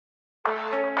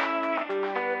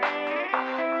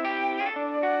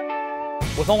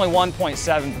With only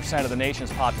 1.7% of the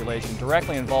nation's population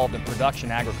directly involved in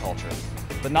production agriculture,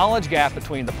 the knowledge gap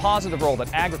between the positive role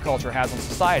that agriculture has on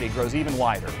society grows even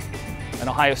wider. An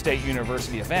Ohio State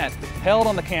University event held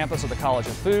on the campus of the College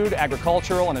of Food,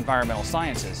 Agricultural, and Environmental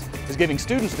Sciences is giving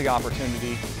students the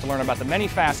opportunity to learn about the many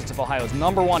facets of Ohio's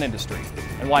 #1 industry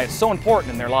and why it's so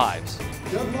important in their lives.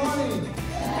 Good morning!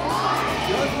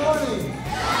 Good morning!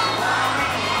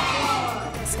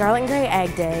 Scarlet and Gray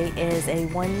Ag Day is a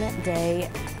one-day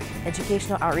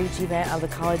educational outreach event of the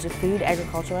College of Food,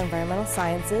 Agricultural, and Environmental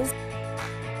Sciences.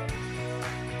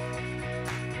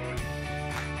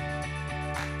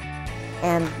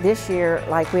 And this year,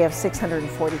 we have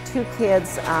 642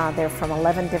 kids. They're from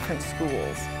 11 different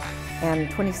schools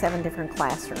and 27 different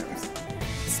classrooms.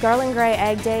 Scarlet and Gray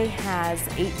Ag Day has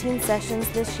 18 sessions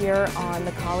this year on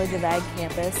the College of Ag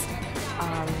campus.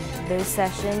 Those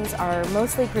sessions are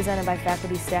mostly presented by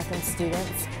faculty, staff, and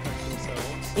students.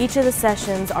 Each of the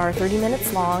sessions are 30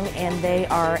 minutes long, and they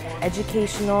are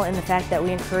educational in the fact that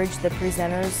we encourage the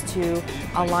presenters to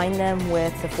align them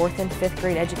with the 4th and 5th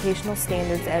grade educational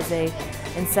standards as an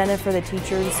incentive for the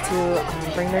teachers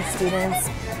to bring their students,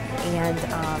 and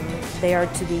they are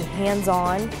to be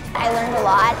hands-on. I learned a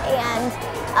lot, and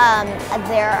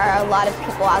there are a lot of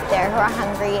people out there who are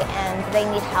hungry and they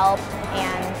need help,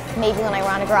 and maybe when I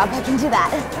want to grow up I can do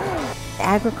that.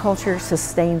 Agriculture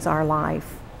sustains our life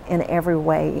in every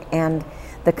way, and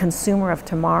the consumer of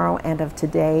tomorrow and of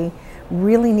today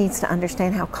really needs to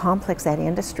understand how complex that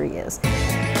industry is.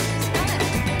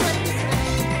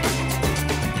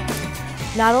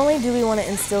 Not only do we want to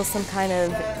instill some kind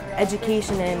of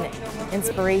education and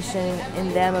inspiration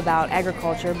in them about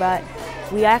agriculture, but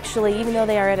we actually, even though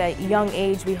they are at a young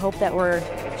age, we hope that we're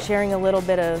sharing a little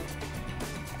bit of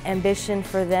ambition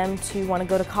for them to want to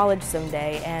go to college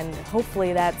someday, and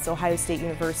hopefully that's Ohio State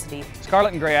University.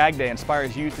 Scarlet and Gray Ag Day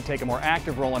inspires youth to take a more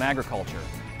active role in agriculture,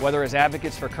 whether as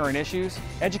advocates for current issues,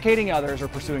 educating others, or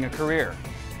pursuing a career.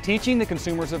 Teaching the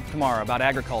consumers of tomorrow about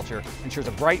agriculture ensures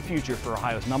a bright future for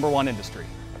Ohio's #1 industry.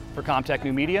 For Comtech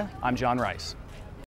New Media, I'm John Rice.